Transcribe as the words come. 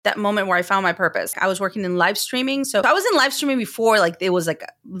that moment where I found my purpose. I was working in live streaming. So I was in live streaming before like it was like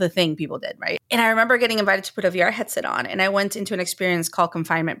the thing people did, right? And I remember getting invited to put a VR headset on. And I went into an experience called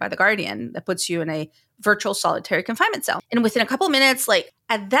Confinement by The Guardian that puts you in a virtual solitary confinement cell. And within a couple of minutes, like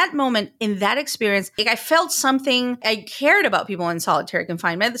at that moment in that experience, like I felt something. I cared about people in solitary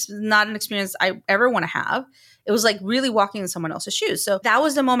confinement. This is not an experience I ever want to have. It was like really walking in someone else's shoes. So that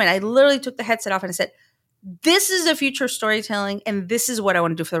was the moment I literally took the headset off and I said, this is the future of storytelling, and this is what I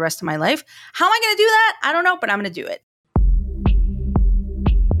want to do for the rest of my life. How am I going to do that? I don't know, but I'm going to do it.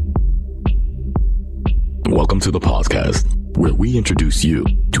 Welcome to the podcast, where we introduce you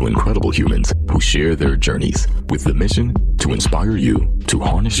to incredible humans who share their journeys with the mission to inspire you to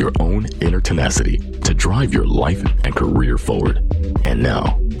harness your own inner tenacity to drive your life and career forward. And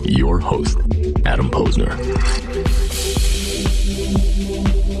now, your host, Adam Posner.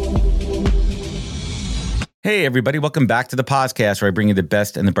 Hey, everybody. Welcome back to the podcast where I bring you the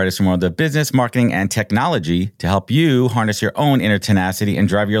best and the brightest from the world of business, marketing, and technology to help you harness your own inner tenacity and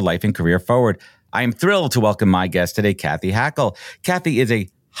drive your life and career forward. I am thrilled to welcome my guest today, Cathy Hackl. Cathy is a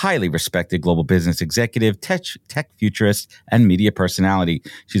highly respected global business executive, tech futurist, and media personality.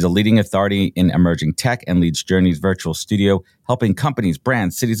 She's a leading authority in emerging tech and leads Journey's virtual studio, helping companies,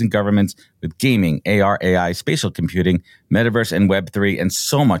 brands, cities, and governments with gaming, AR, AI, spatial computing, Metaverse, and Web3, and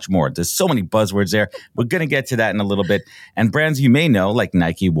so much more. There's so many buzzwords there. We're going to get to that in a little bit. And brands you may know, like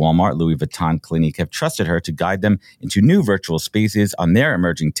Nike, Walmart, Louis Vuitton, Clinique, have trusted her to guide them into new virtual spaces on their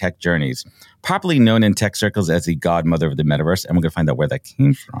emerging tech journeys. Properly known in tech circles as the Godmother of the Metaverse, and we're going to find out where that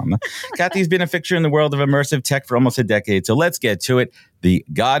came from. Cathy's been a fixture in the world of immersive tech for almost a decade, so let's get to it. The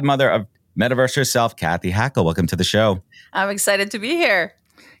Godmother of Metaverse herself, Cathy Hackl. Welcome to the show. I'm excited to be here.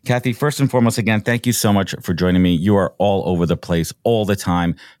 Cathy, first and foremost, again, thank you so much for joining me. You are all over the place all the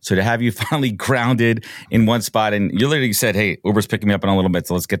time. So to have you finally grounded in one spot, and you literally said, hey, Uber's picking me up in a little bit,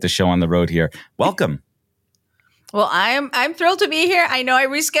 so let's get the show on the road here. Welcome. Well, I'm thrilled to be here. I know I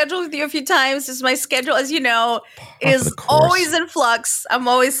rescheduled with you a few times. This is my schedule, as you know, is always in flux. I'm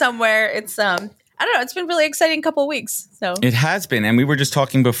always somewhere. It's I don't know. It's been really exciting couple of weeks. So it has been, and we were just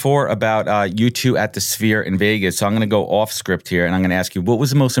talking before about you two at the Sphere in Vegas. So I'm going to go off script here, and I'm going to ask you, what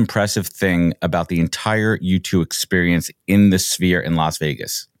was the most impressive thing about the entire U2 experience in the Sphere in Las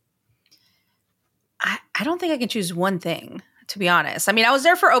Vegas? I don't think I can choose one thing, to be honest. I mean, I was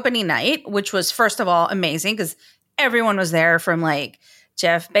there for opening night, which was first of all amazing because everyone was there, from like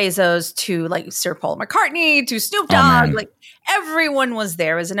Jeff Bezos to like Sir Paul McCartney to Snoop Dogg. Like everyone was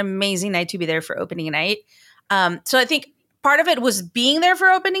there. It was an amazing night to be there for opening night. So I think part of it was being there for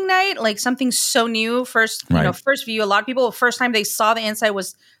opening night, like something so new. First view. A lot of people, first time they saw the inside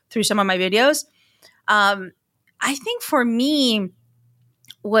was through some of my videos. I think for me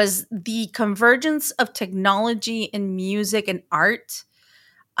was the convergence of technology and music and art.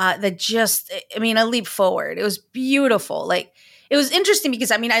 That just, I mean, a leap forward. It was beautiful. Like, it was interesting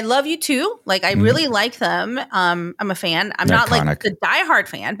because, I mean, I love U2. Like, I really like them. I'm a fan. I'm not like the diehard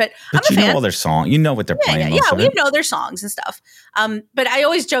fan, but I'm a fan. You know all their songs. You know what they're playing. Yeah, we know their songs and stuff. But I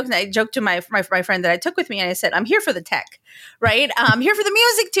always joke, and I joked to my friend that I took with me, and I said, I'm here for the tech, right? I'm here for the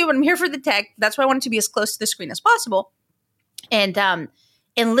music too, but I'm here for the tech. That's why I wanted to be as close to the screen as possible. And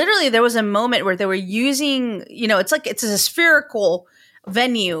literally there was a moment where they were using, it's a spherical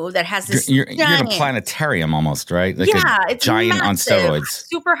venue that has this you're in a planetarium almost, right? Like it's giant massive, on steroids,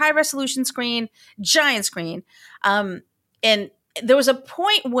 super high resolution screen, giant screen. And there was a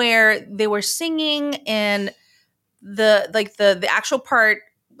point where they were singing, and the actual part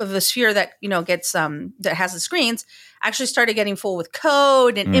of the Sphere that gets that has the screens actually started getting full with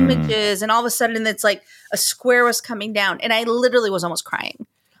code and images, and all of a sudden it's like a square was coming down, and I literally was almost crying.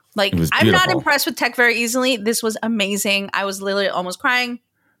 Like, I'm not impressed with tech very easily. This was amazing. I was literally almost crying.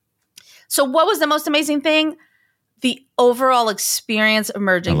 So what was the most amazing thing? The overall experience of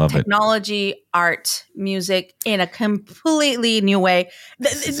merging technology, art, music in a completely new way.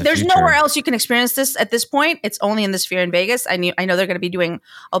 There's nowhere else you can experience this at this point. It's only in the Sphere in Vegas. I know they're going to be doing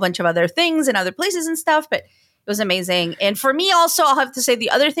a bunch of other things in other places and stuff, but it was amazing. And for me also, I'll have to say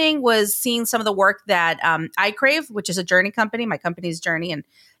the other thing was seeing some of the work that I Crave, which is a Journey company. My company's Journey, and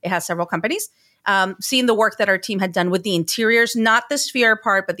it has several companies. Seeing the work that our team had done with the interiors, not the Sphere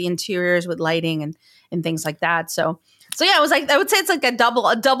part, but the interiors with lighting and things like that. So yeah, it was like, I would say it's like a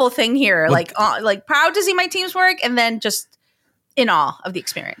double thing here. Like proud to see my team's work, and then just in awe of the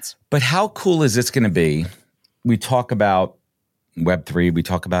experience. But how cool is this going to be? We talk about Web3, we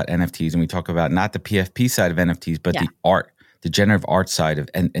talk about NFTs, and we talk about not the PFP side of NFTs, but the art, the generative art side of,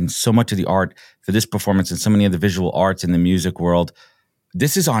 and so much of the art for this performance and so many of the visual arts in the music world.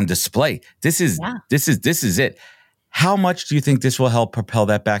 This is on display. This is it. How much do you think this will help propel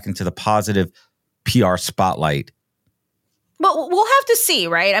that back into the positive PR spotlight? Well, we'll have to see,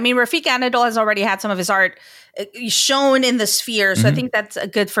 right? I mean, Rafiq Anadol has already had some of his art shown in the sphere. So I think that's a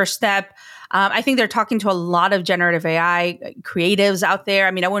good first step. I think they're talking to a lot of generative AI creatives out there.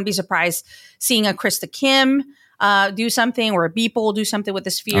 I mean, I wouldn't be surprised seeing a Krista Kim do something, or a Beeple do something with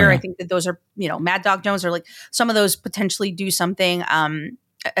the sphere. I think that those are, Mad Dog Jones, or like some of those potentially do something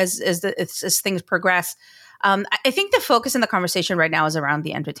as things progress. I think the focus in the conversation right now is around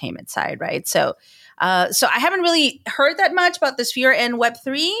the entertainment side, right? So I haven't really heard that much about the sphere and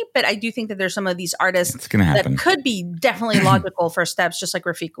Web3, but I do think that there's some of these artists that could be definitely logical first steps, just like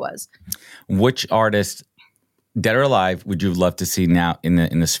Rafiq was. Which artist, dead or alive, would you love to see now in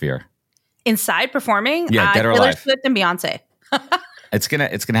the sphere? Inside performing? Yeah, dead or Taylor alive. Swift and Beyonce. It's gonna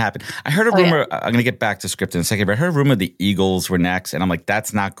happen. I heard a rumor. I'm gonna get back to script in a second, but I heard a rumor the Eagles were next, and I'm like,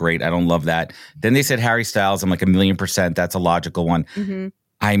 that's not great. I don't love that. Then they said Harry Styles. I'm like, 1,000,000%. That's a logical one. Mm-hmm.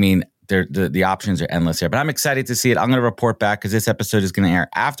 I mean, the options are endless here, but I'm excited to see it. I'm gonna report back because this episode is gonna air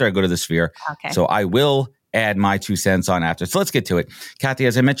after I go to the sphere. Okay. So I will add my 2 cents on after. So let's get to it. Cathy,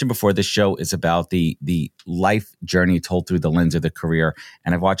 as I mentioned before, this show is about the life journey told through the lens of the career.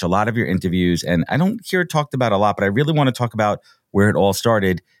 And I've watched a lot of your interviews, and I don't hear it talked about a lot, but I really want to talk about where it all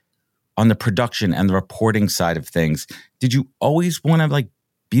started on the production and the reporting side of things. Did you always want to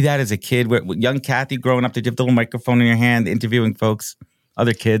be that as a kid? Young Cathy growing up, did you have the little microphone in your hand interviewing folks,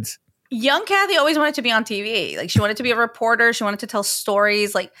 other kids? Young Cathy always wanted to be on TV. She wanted to be a reporter. She wanted to tell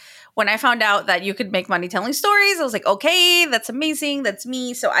stories. When I found out that you could make money telling stories, I was like, okay, that's amazing. That's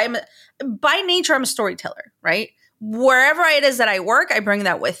me. So by nature, I'm a storyteller, right? Wherever it is that I work, I bring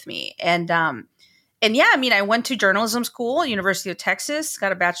that with me. And yeah, I mean, I went to journalism school, University of Texas,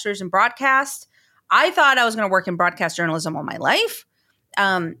 got a bachelor's in broadcast. I thought I was going to work in broadcast journalism all my life.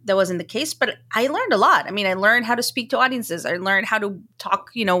 That wasn't the case, but I learned a lot. I mean, I learned how to speak to audiences. I learned how to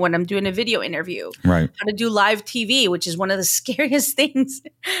talk, when I'm doing a video interview, right? How to do live TV, which is one of the scariest things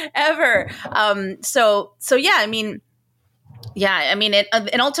ever. So yeah, I mean,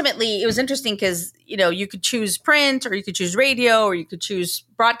 and ultimately it was interesting because, you could choose print, or you could choose radio, or you could choose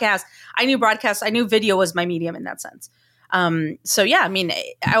broadcast. I knew broadcast. I knew video was my medium in that sense. So yeah, I mean,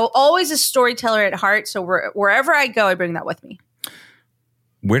 I'm always a storyteller at heart. So wherever I go, I bring that with me.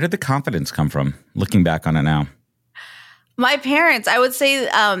 Where did the confidence come from, looking back on it now? My parents, I would say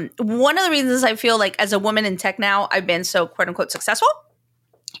one of the reasons I feel like as a woman in tech now, I've been so quote unquote successful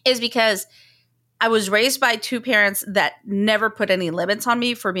is because I was raised by two parents that never put any limits on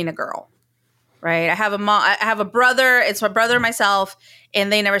me for being a girl, right? I have a mom, I have a brother. It's my brother and myself.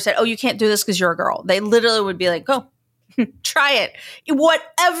 And they never said, oh, you can't do this because you're a girl. They literally would be like, go, try it.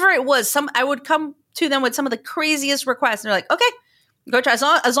 Whatever it was, I would come to them with some of the craziest requests. And they're like, okay, go try. As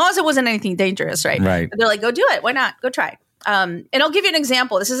long as it wasn't anything dangerous, right? Right. And they're like, go do it. Why not? Go try. And I'll give you an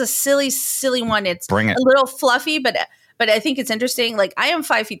example. This is a silly one. It's a little fluffy, but I think it's interesting. I am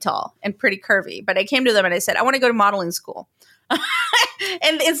 5 feet tall and pretty curvy, but I came to them and I said, I want to go to modeling school.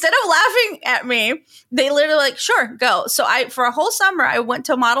 And instead of laughing at me, they literally sure, go. So for a whole summer, I went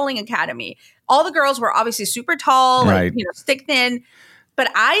to a modeling academy. All the girls were obviously super tall, right. Stick thin.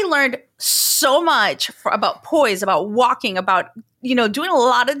 But I learned so much about poise, about walking, about, doing a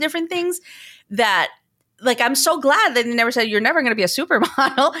lot of different things that I'm so glad that they never said, you're never going to be a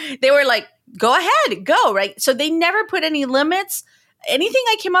supermodel. They were like, go ahead, go, right? So they never put any limits. Anything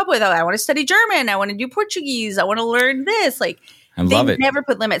I came up with, I want to study German, I want to do Portuguese, I want to learn this. I love it. They never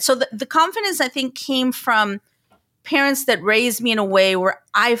put limits. So the confidence, I think, came from parents that raised me in a way where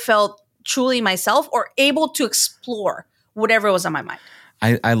I felt truly myself or able to explore whatever was on my mind.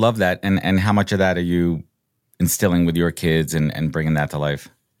 I love that. And how much of that are you instilling with your kids and bringing that to life?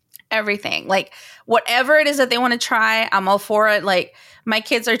 Everything. Whatever it is that they want to try, I'm all for it. My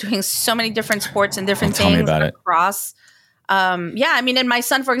kids are doing so many different sports and different things across. Yeah, I mean, and my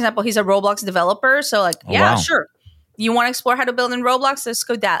son, for example, he's a Roblox developer. So wow. Sure. You want to explore how to build in Roblox? Let's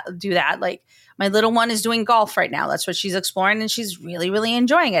go do that. My little one is doing golf right now. That's what she's exploring, and she's really, really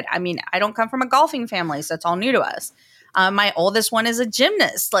enjoying it. I mean, I don't come from a golfing family, so it's all new to us. My oldest one is a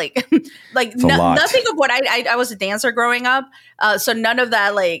gymnast. Nothing of what I was a dancer growing up. So none of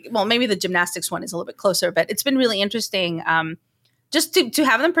that, maybe the gymnastics one is a little bit closer, but it's been really interesting just to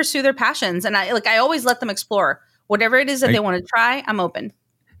have them pursue their passions. And I always let them explore whatever it is that they want to try. I'm open.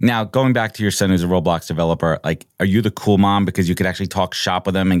 Now, going back to your son who's a Roblox developer, are you the cool mom because you could actually talk shop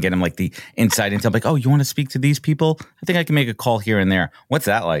with him and get him the inside intel? Oh, you want to speak to these people? I think I can make a call here and there. What's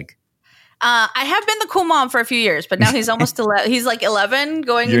that like? I have been the cool mom for a few years, but now he's almost 11. He's like 11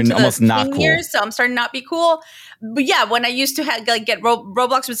 going You're into almost the not teen cool. years. So I'm starting to not be cool. But yeah, when I used to get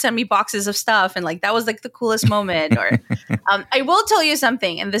Roblox would send me boxes of stuff. And like, that was like the coolest moment. Or I will tell you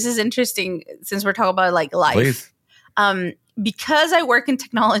something. And this is interesting since we're talking about like life. Please. Because I work in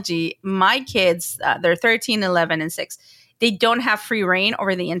technology, my kids, they're 13, 11, and 6. They don't have free reign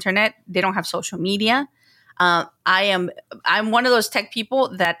over the internet. They don't have social media. I'm one of those tech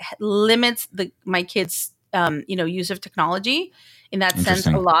people that limits my kids' use of technology in that sense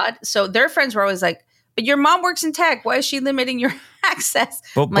a lot. So their friends were always like, "But your mom works in tech. Why is she limiting your access?"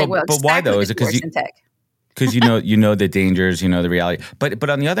 But why though? Is it because because you know the dangers, the reality. But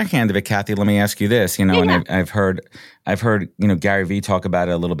on the other hand of it, Cathy, let me ask you this. And I've heard Gary Vee talk about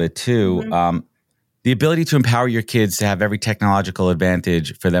it a little bit too. Mm-hmm. The ability to empower your kids to have every technological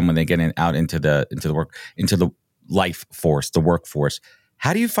advantage for them when they get out into the life force, the workforce.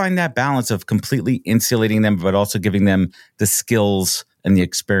 How do you find that balance of completely insulating them, but also giving them the skills and the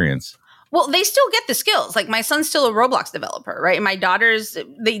experience? Well, they still get the skills. Like my son's still a Roblox developer, right? My daughters,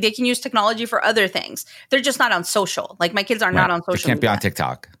 they can use technology for other things. They're just not on social. Like my kids are not on social media. They can't be on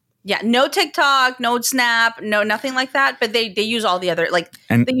TikTok. Yeah, no TikTok, no Snap, no nothing like that. But they use all the other,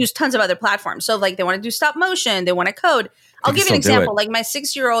 they use tons of other platforms. So like they want to do stop motion, they want to code. I'll give you an example. Like my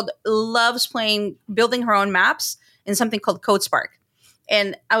 6-year-old loves building her own maps in something called CodeSpark.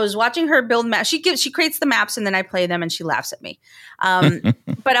 And I was watching her build maps. She creates the maps and then I play them and she laughs at me.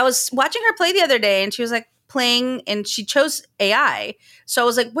 But I was watching her play the other day and she was like playing and she chose AI. So I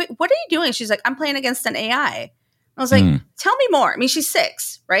was like, wait, what are you doing? She's like, I'm playing against an AI. I was like, tell me more. I mean, she's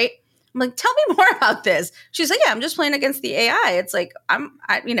 6, right? I'm like, tell me more about this. She's like, yeah, I'm just playing against the AI. It's like,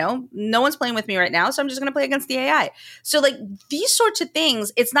 no one's playing with me right now. So I'm just going to play against the AI. So like these sorts of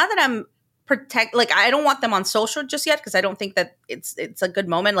things, it's not that I'm I don't want them on social just yet. Cause I don't think that it's a good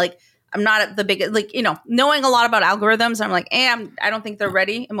moment. Like I'm not at the biggest, knowing a lot about algorithms. I'm like, I don't think they're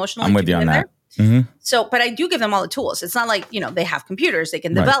ready emotionally. I'm with you on that. Mm-hmm. So, but I do give them all the tools. It's not like, they have computers, they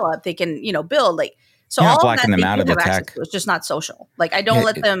can develop, they can, build so all of that them out of the tech. It's just not social. Like I don't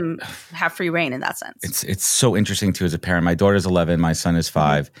let them have free reign in that sense. It's so interesting too as a parent. My daughter's 11, my son is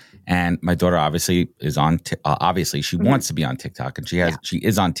 5, and my daughter obviously is on. Obviously, she wants to be on TikTok, and she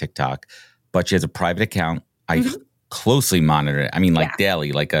is on TikTok, but she has a private account. I closely monitor it. I mean,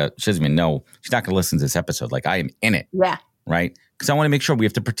 daily. She doesn't even know. She's not going to listen to this episode. Like I am in it. Yeah. Right. Because I want to make sure we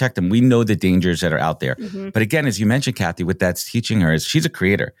have to protect them. We know the dangers that are out there. But again, as you mentioned, Cathy, what that's teaching her is she's a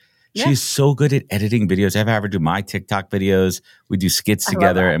creator. Yeah. She's so good at editing videos. I've had her do my TikTok videos. We do skits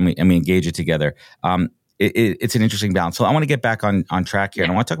together and we engage it together. It's an interesting balance. So I want to get back on track here.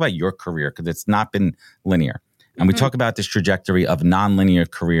 And I want to talk about your career because it's not been linear. And we talk about this trajectory of nonlinear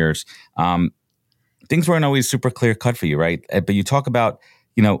careers. Things weren't always super clear cut for you, right? But you talk about,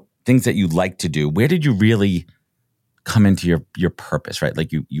 things that you like to do. Where did you really come into your purpose, right?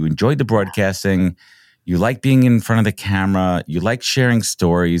 Like you enjoyed the broadcasting. You like being in front of the camera. You like sharing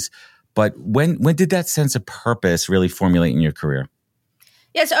stories. But when did that sense of purpose really formulate in your career?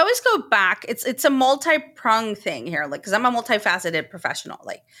 Yeah, so I always go back. It's a multi-pronged thing here, because I'm a multifaceted professional.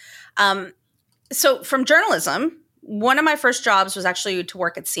 So from journalism, one of my first jobs was actually to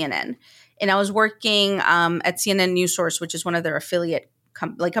work at CNN, and I was working at CNN News Source, which is one of their affiliate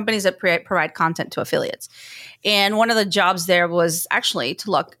companies that provide content to affiliates. And one of the jobs there was actually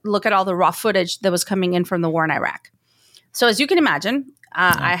to look at all the raw footage that was coming in from the war in Iraq. So as you can imagine,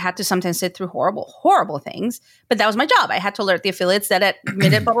 I had to sometimes sit through horrible, horrible things, but that was my job. I had to alert the affiliates that at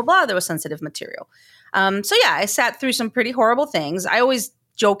minute blah, blah, blah, there was sensitive material. I sat through some pretty horrible things. I always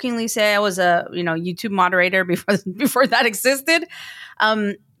jokingly say I was a, YouTube moderator before that existed.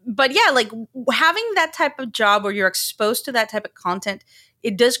 But yeah, having that type of job where you're exposed to that type of content,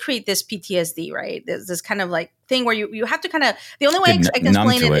 it does create this PTSD, right? There's this kind of thing where you have to kind of, the only way I can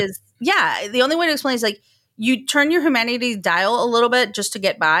explain it is, the only way to explain is you turn your humanity dial a little bit just to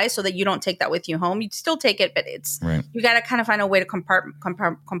get by so that you don't take that with you home. You still take it, but you got to kind of find a way to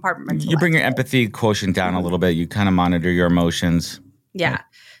compartmentalize. You bring your empathy quotient down a little bit. You kind of monitor your emotions. Yeah. Right.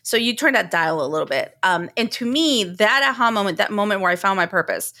 So you turn that dial a little bit. And to me, that aha moment, that moment where I found my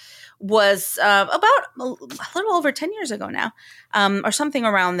purpose was about a little over 10 years ago now, or something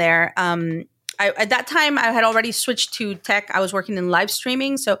around there. At that time, I had already switched to tech. I was working in live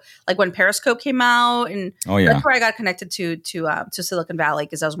streaming. So when Periscope came out, and that's where I got connected to Silicon Valley,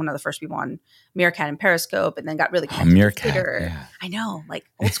 because I was one of the first people on Meerkat and Periscope, and then got really connected to Twitter. Yeah. I know,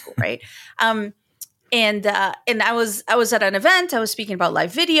 old school, right? And I was at an event. I was speaking about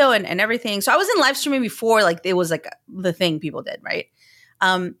live video and everything. So I was in live streaming before it was the thing people did, right?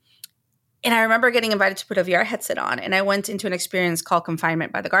 And I remember getting invited to put a VR headset on, and I went into an experience called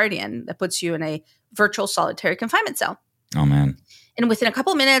Confinement by The Guardian that puts you in a virtual solitary confinement cell. Oh, man. And within a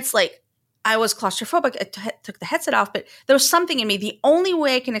couple of minutes, like, I was claustrophobic. I took the headset off, but there was something in me. The only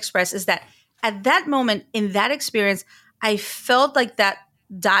way I can express is that at that moment, in that experience, I felt like that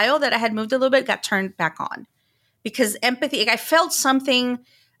dial that I had moved a little bit got turned back on. Because empathy, like, I felt something,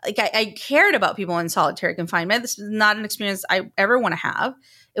 like I cared about people in solitary confinement. This is not an experience I ever want to have.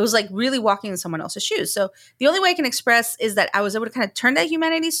 It was like really walking in someone else's shoes. So the only way I can express is that I was able to kind of turn that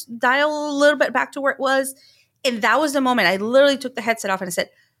humanity's dial a little bit back to where it was. And that was the moment I literally took the headset off and I said,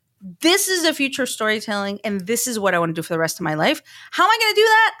 this is the future of storytelling, and this is what I want to do for the rest of my life. How am I going to do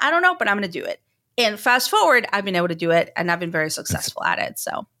that? I don't know, but I'm going to do it. And fast forward, I've been able to do it, and I've been very successful at it.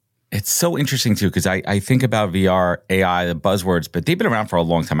 So it's so interesting, too, because I think about VR, AI, the buzzwords, but they've been around for a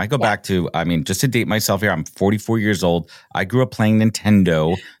long time. I go back to, I mean, just to date myself here, I'm 44 years old. I grew up playing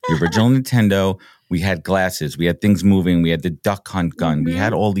Nintendo, the original Nintendo. We had glasses. We had things moving. We had the duck hunt gun. Mm-hmm. We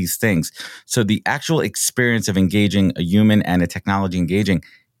had all these things. So the actual experience of engaging a human and a technology engaging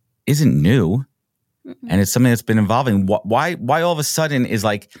isn't new. Mm-hmm. And it's something that's been evolving. Why all of a sudden is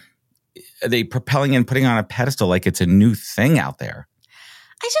like, are they propelling and putting on a pedestal like it's a new thing out there?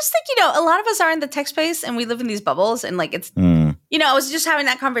 I just think, a lot of us are in the tech space and we live in these bubbles, and like it's, I was just having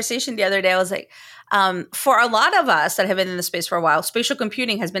that conversation the other day. I was like, for a lot of us that have been in the space for a while, spatial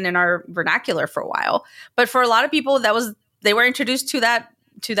computing has been in our vernacular for a while. But for a lot of people, they were introduced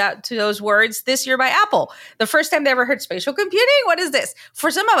to those words this year by Apple. The first time they ever heard spatial computing, what is this?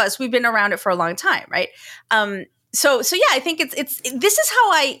 For some of us, we've been around it for a long time, right? So yeah, I think this is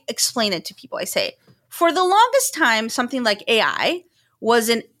how I explain it to people. I say, for the longest time, something like AI was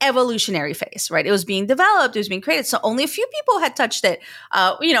an evolutionary phase, right? It was being developed, it was being created. So only a few people had touched it,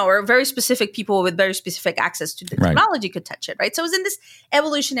 or very specific people with very specific access to the technology could touch it, right? So it was in this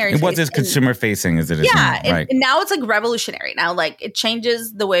evolutionary phase. It was as consumer facing as it is now, right? And now it's like revolutionary. Now, like, it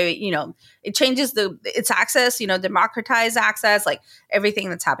changes the way, it changes its access, democratized access, like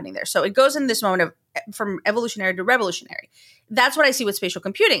everything that's happening there. So it goes in this moment of from evolutionary to revolutionary. That's what I see with spatial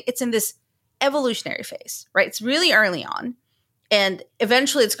computing. It's in this evolutionary phase, right? It's really early on. And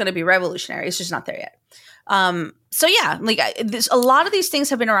eventually it's going to be revolutionary. It's just not there yet. So yeah, like a lot of these things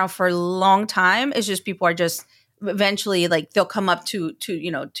have been around for a long time. It's just people are just eventually like they'll come up to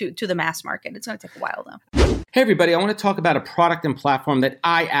the mass market. It's going to take a while though. Hey everybody, I want to talk about a product and platform that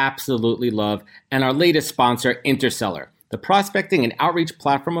I absolutely love, and our latest sponsor, Interseller, the prospecting and outreach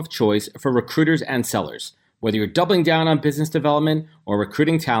platform of choice for recruiters and sellers. Whether you're doubling down on business development or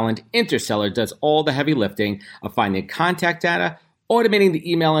recruiting talent, Interseller does all the heavy lifting of finding contact data, automating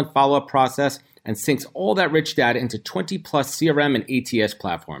the email and follow-up process, and syncs all that rich data into 20 plus CRM and ATS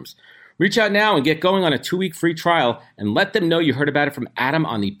platforms. Reach out now and get going on a 2-week free trial, and let them know you heard about it from Adam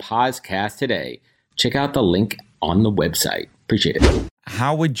on the podcast today. Check out the link on the website. Appreciate it.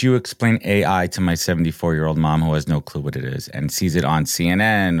 How would you explain AI to my 74-year-old mom who has no clue what it is and sees it on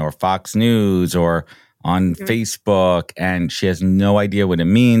CNN or Fox News or on Facebook, and she has no idea what it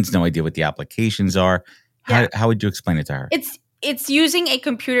means, no idea what the applications are? How would you explain it to her? It's using a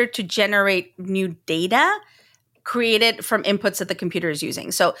computer to generate new data created from inputs that the computer is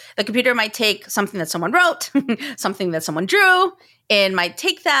using. So the computer might take something that someone wrote, something that someone drew, and might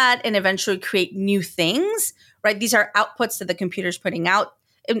take that and eventually create new things, right? These are outputs that the computer is putting out.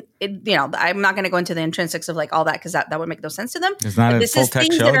 I'm not going to go into the intrinsics of like all that because that would make no sense to them. It's not a full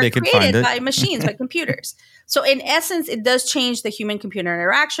tech show. They can find it by machines, by computers. So in essence, it does change the human-computer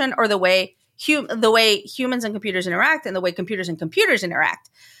interaction, or the way humans and computers interact, and the way computers and computers interact.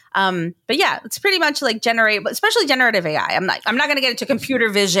 But yeah, it's pretty much like especially generative AI. I'm not going to get into computer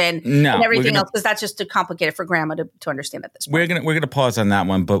vision and everything else because that's just too complicated for grandma to understand at this point. We're gonna pause on that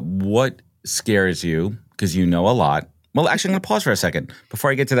one. But what scares you? Because you know a lot. Well, actually, I'm going to pause for a second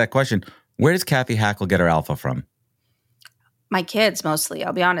before I get to that question. Where does Cathy Hackl get her alpha from? My kids, mostly.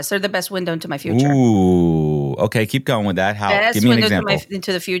 I'll be honest. They're the best window into my future. Ooh. Okay, keep going with that. How? Give me an example.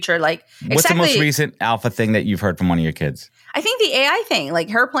 Into the future. Like, what's the most recent alpha thing that you've heard from one of your kids? I think the AI thing, like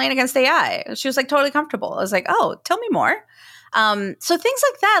her playing against AI. She was like totally comfortable. I was like, oh, tell me more. So things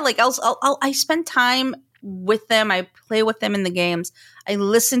like that. Like I spend time with them. I play with them in the games. I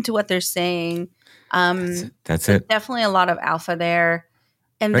listen to what they're saying. That's it. Definitely a lot of alpha there.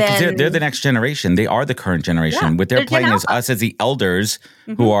 And right, then they're the next generation. They are the current generation. Yeah, what they're playing is us as the elders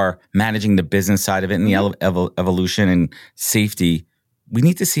who are managing the business side of it and the evolution and safety. We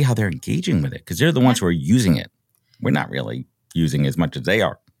need to see how they're engaging with it because they're the ones who are using it. We're not really using as much as they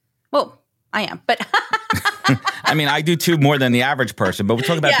are. Well, I am, but I mean, I do too more than the average person, but we're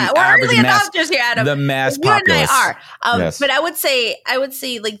talking about the we're average early mass, adopters here, Adam. the mass You populace. and I are. Yes. But I would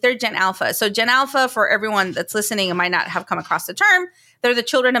say like they're Gen Alpha. So Gen Alpha, for everyone that's listening and might not have come across the term, they're the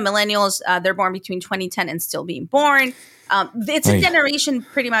children of millennials. They're born between 2010 and still being born. It's a generation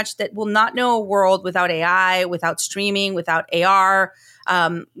pretty much that will not know a world without AI, without streaming, without AR,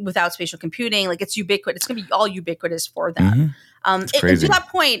 without spatial computing. Like it's ubiquitous. It's going to be all ubiquitous for them. Mm-hmm. And to that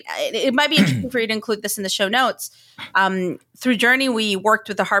point, it might be interesting for you to include this in the show notes. Through Journey, we worked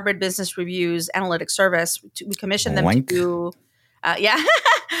with the Harvard Business Review's analytics service. We commissioned them to do,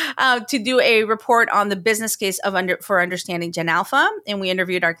 to do a report on the business case for understanding Gen Alpha, and we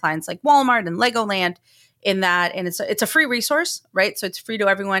interviewed our clients like Walmart and Legoland in that, and it's a free resource, right? So it's free to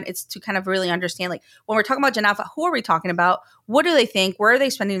everyone. It's to kind of really understand, like, when we're talking about Gen Alpha, who are we talking about? What do they think? Where are they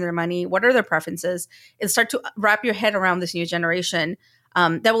spending their money? What are their preferences? And start to wrap your head around this new generation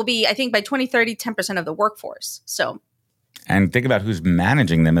that will be, I think, by 2030, 10% of the workforce. So, and think about who's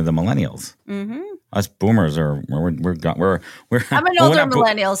managing them as the millennials. Mm-hmm. Us boomers are we're I'm an older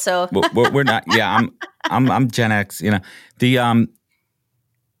millennial, so we're not. Yeah, I'm Gen X. You know the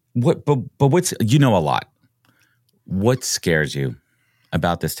what's, you know, a lot. What scares you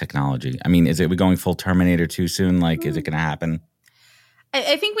about this technology? I mean, is it we going full Terminator too soon? Like, is it going to happen?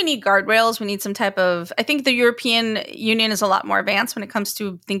 I think we need guardrails. We need some type of, I think the European Union is a lot more advanced when it comes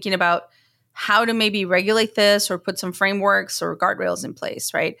to thinking about how to maybe regulate this or put some frameworks or guardrails in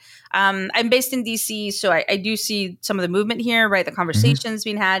place, right? I'm based in DC, so I do see some of the movement here, right? The conversations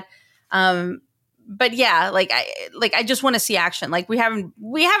being had. But yeah, I just want to see action. Like we haven't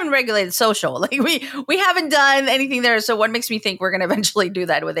regulated social. Like we haven't done anything there. So what makes me think we're going to eventually do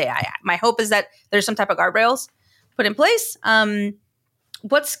that with AI? My hope is that there's some type of guardrails put in place.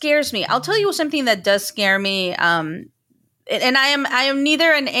 What scares me? I'll tell you something that does scare me. And I am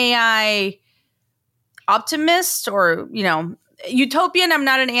neither an AI optimist or, you know, utopian. I'm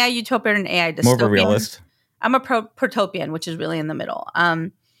not an AI utopian or an AI dystopian. More of a realist. I'm a protopian, which is really in the middle.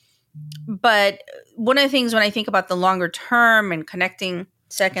 But one of the things when I think about the longer term and connecting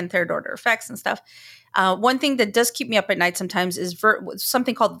second, third order effects and stuff, one thing that does keep me up at night sometimes is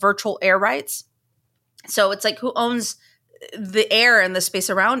something called virtual air rights. So it's like, who owns the air and the space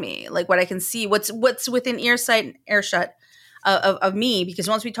around me? Like what I can see, what's within earshot of me? Because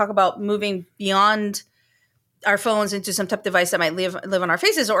once we talk about moving beyond our phones into some type of device that might live on our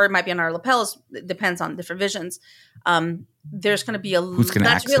faces, or it might be on our lapels. It depends on different visions. There's going to be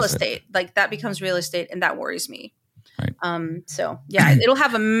that's real estate. Like that becomes real estate, and that worries me. Right. So yeah, it'll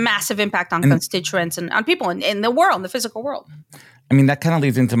have a massive impact on constituents and on people in the world, in the physical world. I mean, that kind of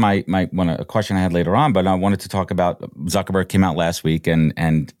leads into a question I had later on, but I wanted to talk about Zuckerberg came out last week,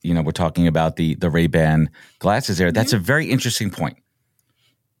 and you know, we're talking about the Ray-Ban glasses there. That's a very interesting point.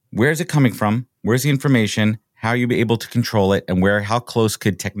 Where is it coming from? Where's the information? How are you able to control it? And how close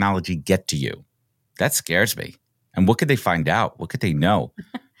could technology get to you? That scares me. And what could they find out? What could they know?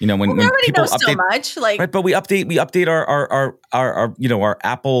 You know, when we already people know so much, like, right, but we update our you know, our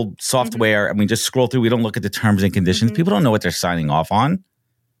Apple software, and we just scroll through. We don't look at the terms and conditions. People don't know what they're signing off on.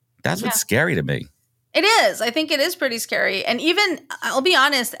 That's what's scary to me. It is. I think it is pretty scary. And even, I'll be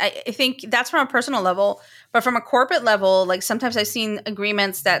honest, I think that's from a personal level, but from a corporate level, like sometimes I've seen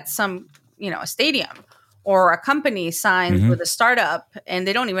agreements that a stadium or a company signs with a startup, and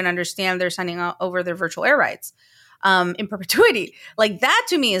they don't even understand they're signing over their virtual air rights in perpetuity. Like that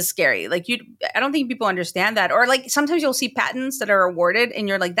to me is scary. Like I don't think people understand that. Or like sometimes you'll see patents that are awarded, and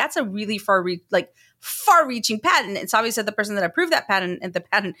you're like, that's a really far-reaching patent. It's obvious that the person that approved that patent and the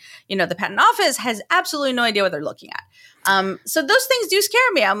patent office has absolutely no idea what they're looking at. So those things do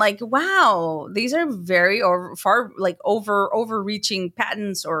scare me. I'm like, wow, these are very overreaching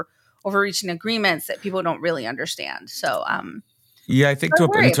patents or overreaching agreements that people don't really understand. So, yeah, I think to a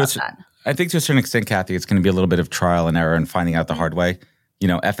certain extent, Cathy, it's going to be a little bit of trial and error and finding out the hard way. You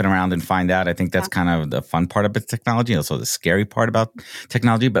know, effing around and find out. I think that's kind of the fun part of technology, also the scary part about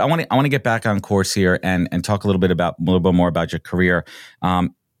technology. But I want to get back on course here and talk a little bit more about your career. I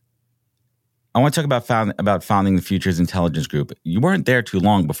want to talk about founding the Futures Intelligence Group. You weren't there too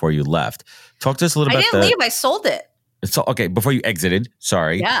long before you left. Talk to us a little bit. I didn't leave. I sold it. So, okay, before you exited,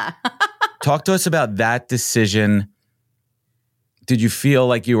 sorry. Yeah. Talk to us about that decision. Did you feel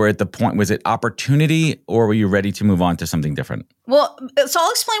like you were at the point, was it opportunity, or were you ready to move on to something different? Well, so I'll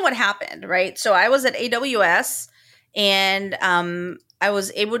explain what happened, right? So I was at AWS, and I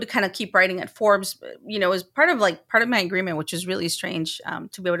was able to kind of keep writing at Forbes, you know, as part of my agreement, which is really strange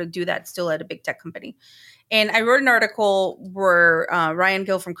to be able to do that still at a big tech company. And I wrote an article where Ryan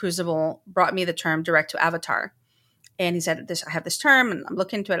Gill from Crucible brought me the term direct to avatar. And he said, I have this term and I'm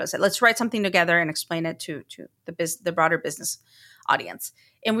looking into it. I said, let's write something together and explain it to the broader business audience.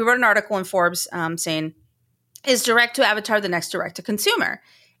 And we wrote an article in Forbes saying, is direct to avatar the next direct to consumer?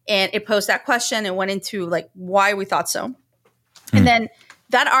 And it posed that question and went into like why we thought so. And then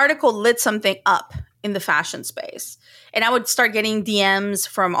that article lit something up in the fashion space. And I would start getting DMs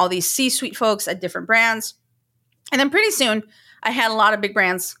from all these C-suite folks at different brands. And then pretty soon I had a lot of big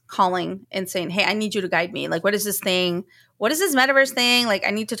brands calling and saying, hey, I need you to guide me. Like, what is this thing? What is this metaverse thing? Like,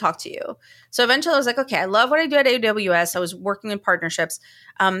 I need to talk to you. So eventually I was like, okay, I love what I do at AWS. I was working in partnerships.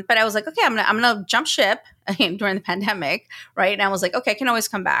 But I was like, okay, I'm gonna jump ship during the pandemic, right? And I was like, okay, I can always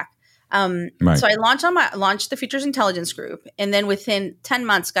come back. Right. So I launched the Futures Intelligence Group, and then within 10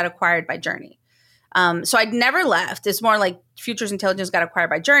 months got acquired by Journey. So I'd never left. It's more like Futures Intelligence got acquired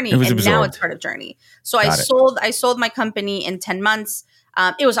by Journey, and absorbed. now it's part of Journey. So I sold my company in 10 months.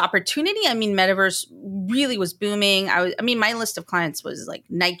 It was opportunity. I mean, Metaverse really was booming. My list of clients was like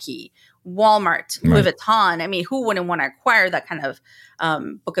Nike, Walmart, Louis Vuitton. I mean, who wouldn't want to acquire that kind of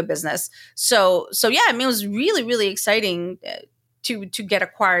book of business? So yeah, I mean, it was really, really exciting to get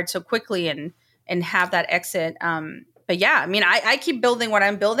acquired so quickly and have that exit. But yeah, I mean, I keep building what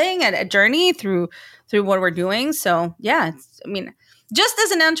I'm building at Journey through what we're doing. So yeah, just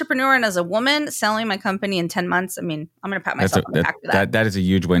as an entrepreneur and as a woman selling my company in 10 months, I mean, I'm going to pat myself on the back for that. That is a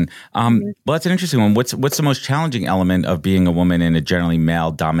huge win. Well, that's an interesting one. What's the most challenging element of being a woman in a generally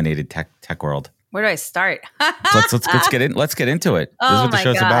male-dominated tech world? Where do I start? Let's get into it. This is what the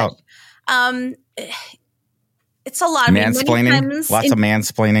show's about. It's a lot. Mansplaining. Lots of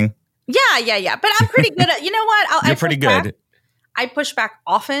mansplaining. Yeah. But I'm pretty good at. You know what? You're pretty good. I push back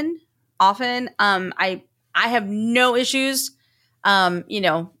often. I have no issues.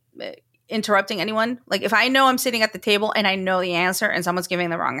 Interrupting anyone. Like if I know I'm sitting at the table and I know the answer and someone's giving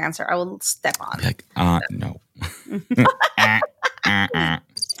the wrong answer, I will step on. Like, no.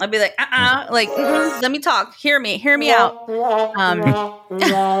 I'll be like, let me talk. Hear me out. I don't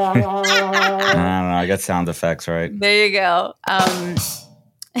know. I got sound effects, right? There you go.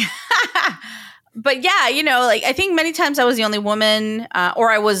 But yeah, I think many times I was the only woman, or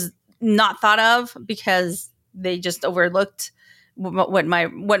I was not thought of because they just overlooked what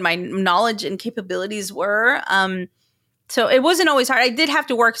my knowledge and capabilities were. So it wasn't always hard. I did have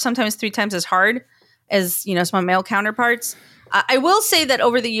to work sometimes 3 times as hard as, some of my male counterparts. I will say that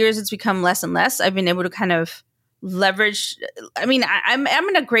over the years, it's become less and less. I've been able to kind of leverage. I mean, I'm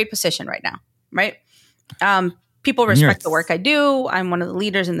in a great position right now, right? People respect the work I do. I'm one of the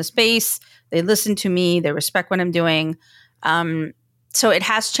leaders in the space. They listen to me. They respect what I'm doing. So it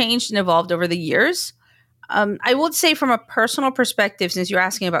has changed and evolved over the years. I would say from a personal perspective, since you're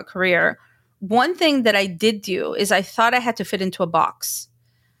asking about career, one thing that I did do is I thought I had to fit into a box,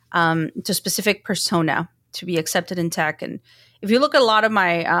 to a specific persona to be accepted in tech. And if you look at a lot of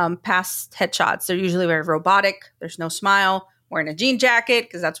my past headshots, they're usually very robotic. There's no smile, wearing a jean jacket,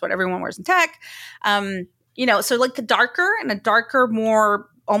 because that's what everyone wears in tech. So like a darker, more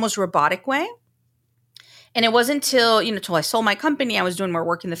almost robotic way. And it wasn't till I sold my company, I was doing more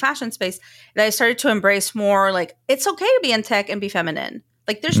work in the fashion space, that I started to embrace more like, it's okay to be in tech and be feminine.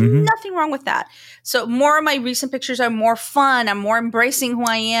 Like there's nothing wrong with that. So more of my recent pictures are more fun. I'm more embracing who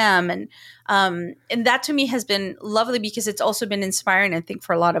I am. And that to me has been lovely because it's also been inspiring, I think,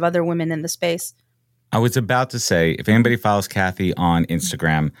 for a lot of other women in the space. I was about to say, if anybody follows Cathy on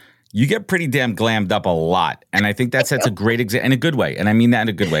Instagram, you get pretty damn glammed up a lot. And I think that sets a great example in a good way. And I mean that in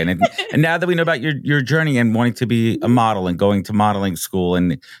a good way. And now that we know about your journey and wanting to be a model and going to modeling school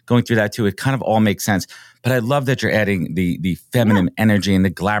and going through that too, it kind of all makes sense. But I love that you're adding the feminine energy and the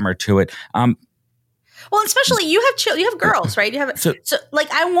glamour to it. Well, especially you have girls, right? So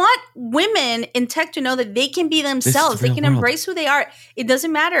I want women in tech to know that they can be themselves. They can embrace who they are. It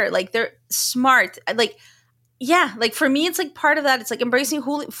doesn't matter. Like they're smart. Like for me, it's like part of that. It's like embracing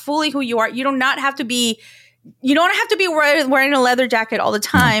fully who you are. You don't have to be wearing a leather jacket all the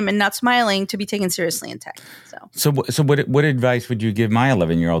time and not smiling to be taken seriously in tech. So what advice would you give my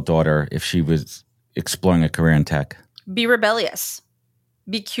 11-year-old daughter if she was exploring a career in tech? Be rebellious.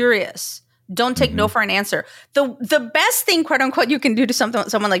 Be curious. Don't take no for an answer. The best thing, quote unquote, you can do to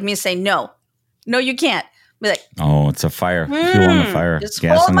someone like me is say no. No, you can't. Be like, oh, it's a fire. Fuel on the fire. Just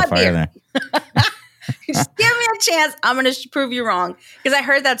gas hold on my the fire beer. there. Just give me a chance. I'm going to prove you wrong. Because I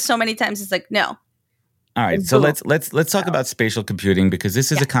heard that so many times. It's like, no. All right. So let's talk about spatial computing, because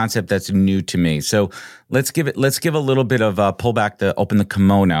this is a concept that's new to me. So let's give a little bit of open the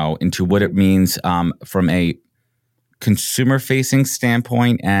kimono into what it means from a consumer facing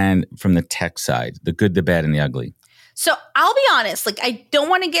standpoint and from the tech side, the good, the bad, and the ugly. So I'll be honest, like I don't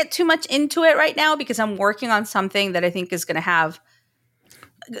want to get too much into it right now because I'm working on something that I think is going to have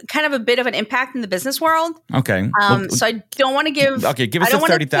kind of a bit of an impact in the business world. Okay. So I don't want to give. Okay, give us I don't a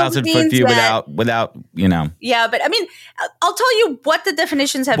wanna 30,000 spill foot beans view yet. without, you know. Yeah, but I mean, I'll tell you what the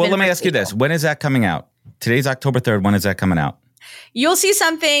definitions have been. Well, let me for ask you spatial. this. When is that coming out? Today's October 3rd. When is that coming out? You'll see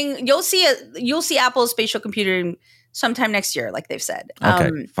something. You'll see Apple's spatial computing sometime next year, like they've said.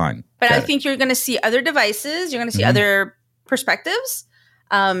 Okay, fine. But Got I it. think you're going to see other devices. You're going to see other perspectives.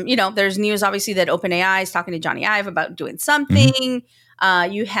 There's news obviously that OpenAI is talking to Johnny Ive about doing something.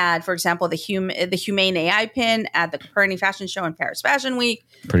 You had, for example, the Humane AI pin at the Copernicus Fashion Show in Paris Fashion Week.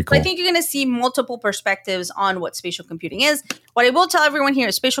 Pretty So I cool. think you're going to see multiple perspectives on what spatial computing is. What I will tell everyone here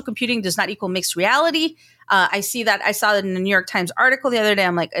is spatial computing does not equal mixed reality. I saw that in the New York Times article the other day.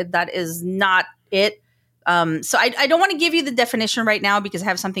 I'm like, that is not it. So I don't want to give you the definition right now because I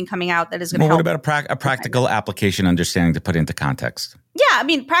have something coming out that is going to Well, help. what about a practical application understanding to put into context? Yeah, I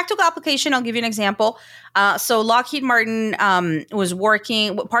mean, practical application, I'll give you an example. So Lockheed Martin was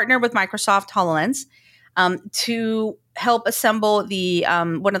partnered with Microsoft HoloLens to help assemble the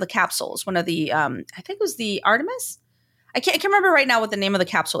one of the capsules, I think it was the Artemis. I can't remember right now what the name of the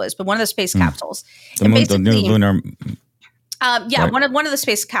capsule is, but one of the space capsules. The new lunar. Yeah, right. one of the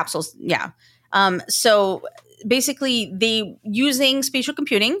space capsules. Yeah. So basically, they using spatial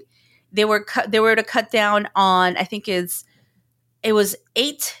computing, they were to cut down on, I think it was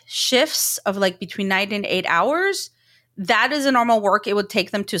 8 shifts of like between 9 and 8 hours. That is a normal work it would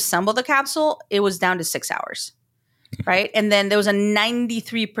take them to assemble the capsule. It was down to 6 hours, right? And then there was a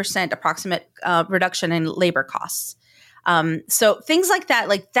 93% approximate reduction in labor costs. So things like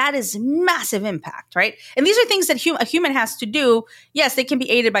that is massive impact, right? And these are things that a human has to do. Yes, they can be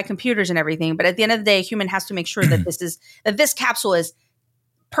aided by computers and everything, but at the end of the day, a human has to make sure that this capsule is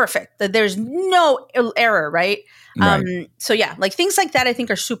perfect, that there's no error, right? Right. So yeah, like things like that I think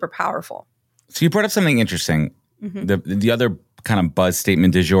are super powerful. So you brought up something interesting. The other kind of buzz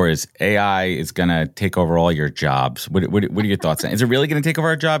statement du jour is AI is going to take over all your jobs. What are your thoughts on it? Is it really going to take over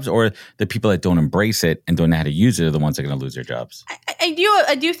our jobs, or the people that don't embrace it and don't know how to use it are the ones that are going to lose their jobs?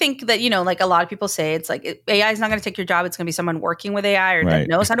 I do think that, like a lot of people say, it's like AI is not going to take your job. It's going to be someone working with AI or that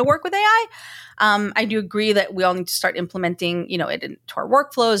knows how to work with AI. I do agree that we all need to start implementing, it into our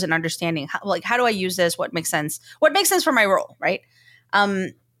workflows and understanding how do I use this? What makes sense? What makes sense for my role, right?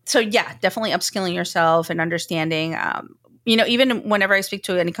 So yeah, definitely upskilling yourself and understanding. Even whenever I speak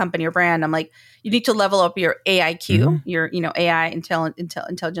to any company or brand, I'm like, you need to level up your AIQ, your AI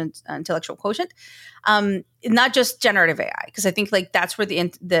intellectual quotient, not just generative AI, because I think like that's where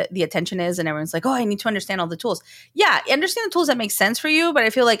the attention is, and everyone's like, oh, I need to understand all the tools. Yeah, understand the tools that make sense for you, but I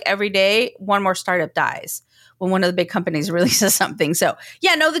feel like every day one more startup dies when one of the big companies releases something. So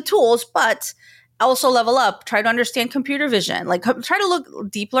yeah, know the tools, but also level up, try to understand computer vision, like try to look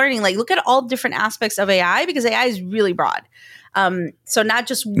deep learning, like look at all different aspects of AI, because AI is really broad. So not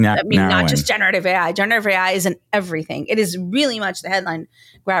just, not just generative AI. Generative AI isn't everything. It is really much the headline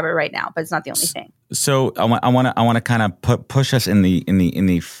grabber right now, but it's not the only thing. So I want to kind of push us in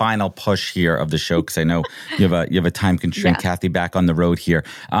the final push here of the show, because I know you have a time constraint. Yeah. Kathy, back on the road here.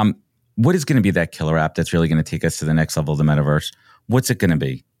 What is going to be that killer app that's really going to take us to the next level of the metaverse? What's it going to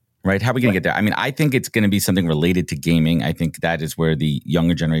be? Right? How are we going to get there? I mean, I think it's going to be something related to gaming. I think that is where the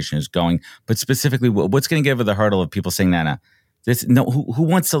younger generation is going. But specifically, what's going to get over the hurdle of people saying, who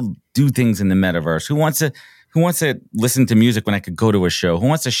wants to do things in the metaverse? Who wants to listen to music when I could go to a show? Who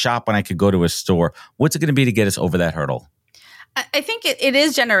wants to shop when I could go to a store? What's it going to be to get us over that hurdle? I think it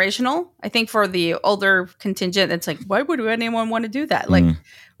is generational. I think for the older contingent, it's like, why would anyone want to do that? Like,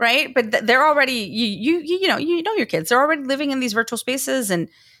 right? But they're already, you know your kids. They're already living in these virtual spaces, and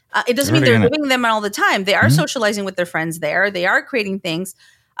it doesn't mean they're living them all the time. They are socializing with their friends there. They are creating things.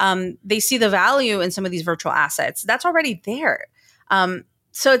 They see the value in some of these virtual assets. That's already there.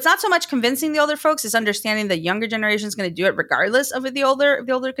 So it's not so much convincing the older folks, it's understanding the younger generation is going to do it regardless of if the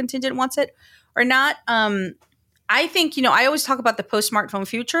older contingent wants it or not. I think, I always talk about the post-smartphone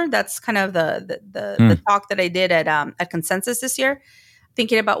future. That's kind of the talk that I did at Consensus this year,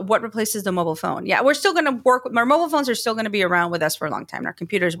 thinking about what replaces the mobile phone. Yeah, we're still going to work with our mobile phones are still going to be around with us for a long time. And our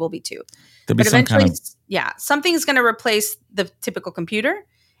computers will be too. But eventually, something's going to replace the typical computer.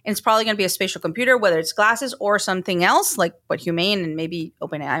 And it's probably going to be a spatial computer, whether it's glasses or something else, like what Humane and maybe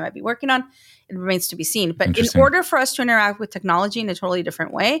OpenAI might be working on. It remains to be seen. But in order for us to interact with technology in a totally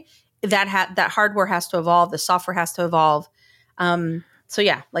different way, that hardware has to evolve. The software has to evolve. So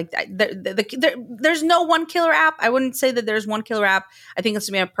yeah, like there's no one killer app. I wouldn't say that there's one killer app. I think it's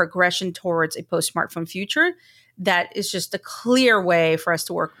going to be a progression towards a post-smartphone future that is just a clear way for us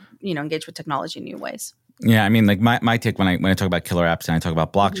to work, engage with technology in new ways. Yeah, I mean, like my take when I talk about killer apps and I talk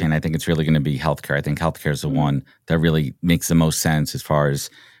about blockchain, I think it's really going to be healthcare. I think healthcare is the one that really makes the most sense as far as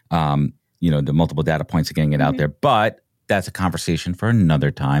the multiple data points of getting it out there. But that's a conversation for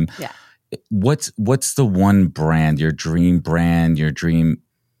another time. Yeah. What's the one brand, your dream brand, your dream?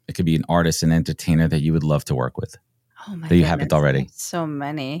 It could be an artist, an entertainer that you would love to work with. Oh my that you goodness. haven't already. So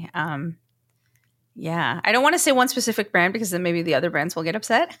many. Yeah, I don't want to say one specific brand because then maybe the other brands will get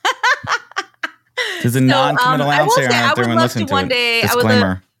upset. There's a non-committal answer out there when listening to it.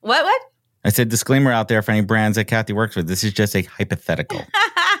 Disclaimer. What? I said disclaimer out there for any brands that Cathy works with. This is just a hypothetical.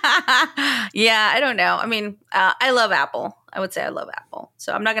 Yeah, I don't know. I mean, I love Apple. I would say I love Apple.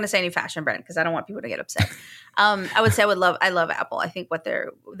 So I'm not going to say any fashion brand because I don't want people to get upset. I would say I love Apple. I think what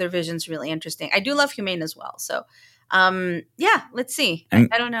their vision's really interesting. I do love Humane as well. So yeah, let's see. I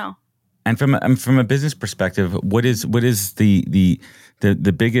don't know. And from a business perspective, what is the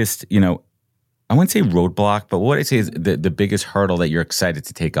biggest, I wouldn't say roadblock, but what I say is the biggest hurdle that you're excited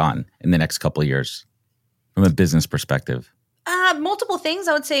to take on in the next couple of years from a business perspective? Multiple things.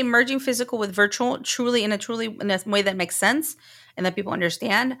 I would say merging physical with virtual in a way that makes sense and that people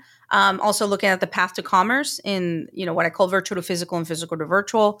understand. Also looking at the path to commerce in, what I call virtual to physical and physical to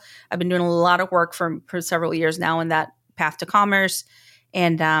virtual. I've been doing a lot of work for several years now in that path to commerce.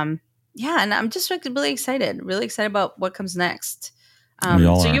 And and I'm just really excited about what comes next. So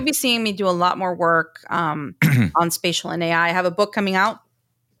you'll be seeing me do a lot more work on spatial and AI. I have a book coming out,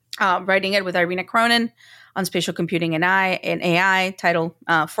 writing it with Irina Cronin on spatial computing and AI titled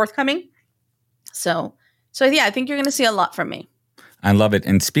Forthcoming. So yeah, I think you're going to see a lot from me. I love it.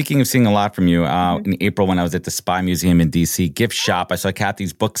 And speaking of seeing a lot from you, in April when I was at the Spy Museum in DC gift shop, I saw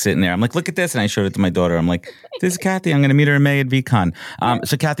Cathy's book sitting there. I'm like, look at this. And I showed it to my daughter. I'm like, this is Cathy. I'm going to meet her in May at VCon.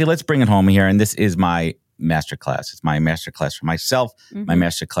 So Cathy, let's bring it home here. And this is my masterclass. It's my masterclass for myself, my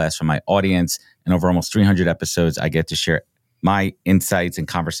masterclass for my audience. And over almost 300 episodes, I get to share my insights and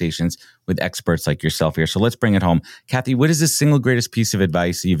conversations with experts like yourself here. So let's bring it home. Cathy, what is the single greatest piece of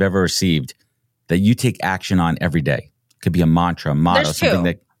advice that you've ever received that you take action on every day? Could be a mantra, a motto, There's something two.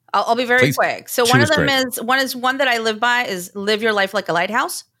 that. I'll be very quick. So one of them great. is one that I live by is live your life like a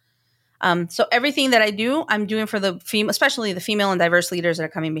lighthouse. So everything that I do, I'm doing for the female, especially the female and diverse leaders that are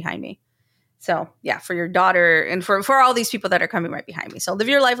coming behind me. So yeah, for your daughter and for all these people that are coming right behind me. So live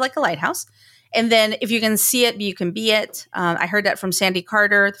your life like a lighthouse. And then if you can see it, you can be it. I heard that from Sandy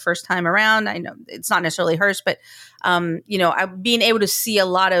Carter the first time around. I know it's not necessarily hers, but being able to see a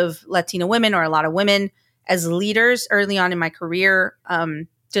lot of Latina women or a lot of women as leaders early on in my career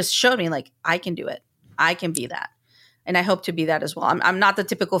just showed me like, I can do it. I can be that. And I hope to be that as well. I'm not the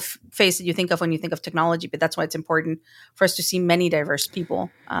typical face that you think of when you think of technology, but that's why it's important for us to see many diverse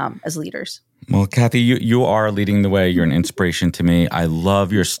people as leaders. Well, Cathy, you are leading the way. You're an inspiration to me. I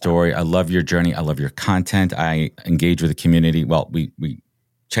love your story. I love your journey. I love your content. I engage with the community. Well, we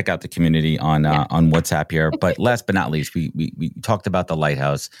check out the community on WhatsApp here. But last but not least, we talked about the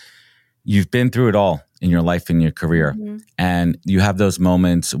lighthouse. You've been through it all in your life and your career. And you have those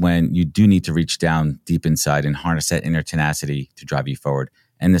moments when you do need to reach down deep inside and harness that inner tenacity to drive you forward.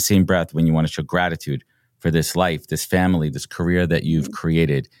 And the same breath when you want to show gratitude for this life, this family, this career that you've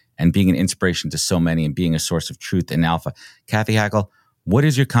created and being an inspiration to so many and being a source of truth and alpha. Cathy Hackl, what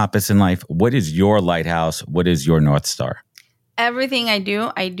is your compass in life? What is your lighthouse? What is your North Star? Everything I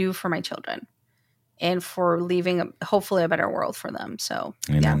do for my children and for leaving hopefully a better world for them. So,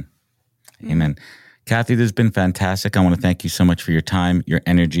 Amen. Yeah. Amen. Cathy, this has been fantastic. I want to thank you so much for your time, your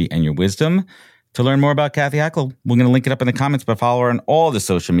energy, and your wisdom. To learn more about Cathy Hackl, we're going to link it up in the comments, but follow her on all the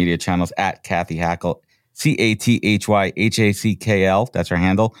social media channels at Cathy Hackl, CathyHackl. That's her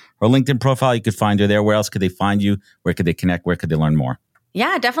handle. Her LinkedIn profile, you could find her there. Where else could they find you? Where could they connect? Where could they learn more?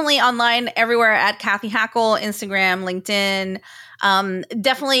 Yeah, definitely online everywhere at Cathy Hackl, Instagram, LinkedIn.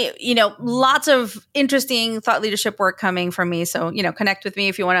 Definitely, lots of interesting thought leadership work coming from me. So, connect with me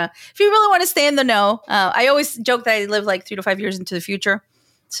if you really want to stay in the know. I always joke that I live like 3 to 5 years into the future.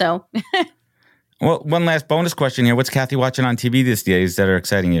 So, well, one last bonus question here. What's Cathy watching on TV these days that are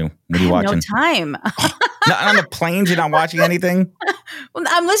exciting you? What are you watching? No time. Not on the planes, you're not watching anything? Well,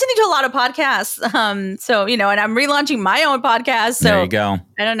 I'm listening to a lot of podcasts. And I'm relaunching my own podcast. So there you go.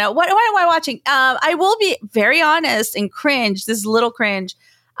 I don't know. What am I watching? I will be very honest and cringe, this little cringe.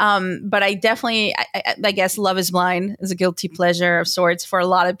 But I definitely, I guess Love is Blind is a guilty pleasure of sorts for a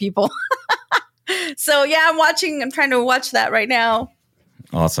lot of people. So yeah, I'm trying to watch that right now.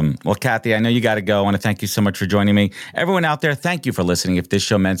 Awesome. Well, Cathy, I know you got to go. I want to thank you so much for joining me. Everyone out there, thank you for listening. If this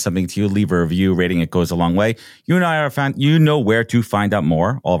show meant something to you, leave a review. Rating it goes a long way. You know where to find out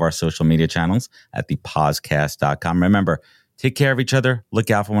more. All of our social media channels at thepodcast.com. Remember Take care of each other,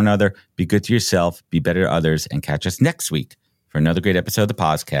 look out for one another, be good to yourself, be better to others, and catch us next week for another great episode of the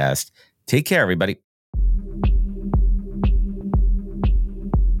podcast. Take care, everybody.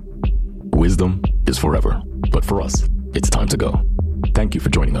 Wisdom is forever, but for us, it's time to go. Thank you for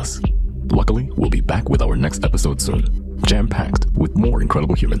joining us. Luckily, we'll be back with our next episode soon, jam-packed with more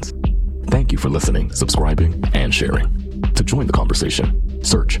incredible humans. Thank you for listening, subscribing, and sharing. To join the conversation,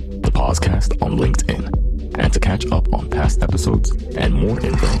 search the podcast on LinkedIn. And to catch up on past episodes and more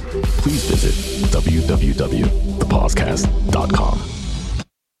info, please visit www.thepodcast.com.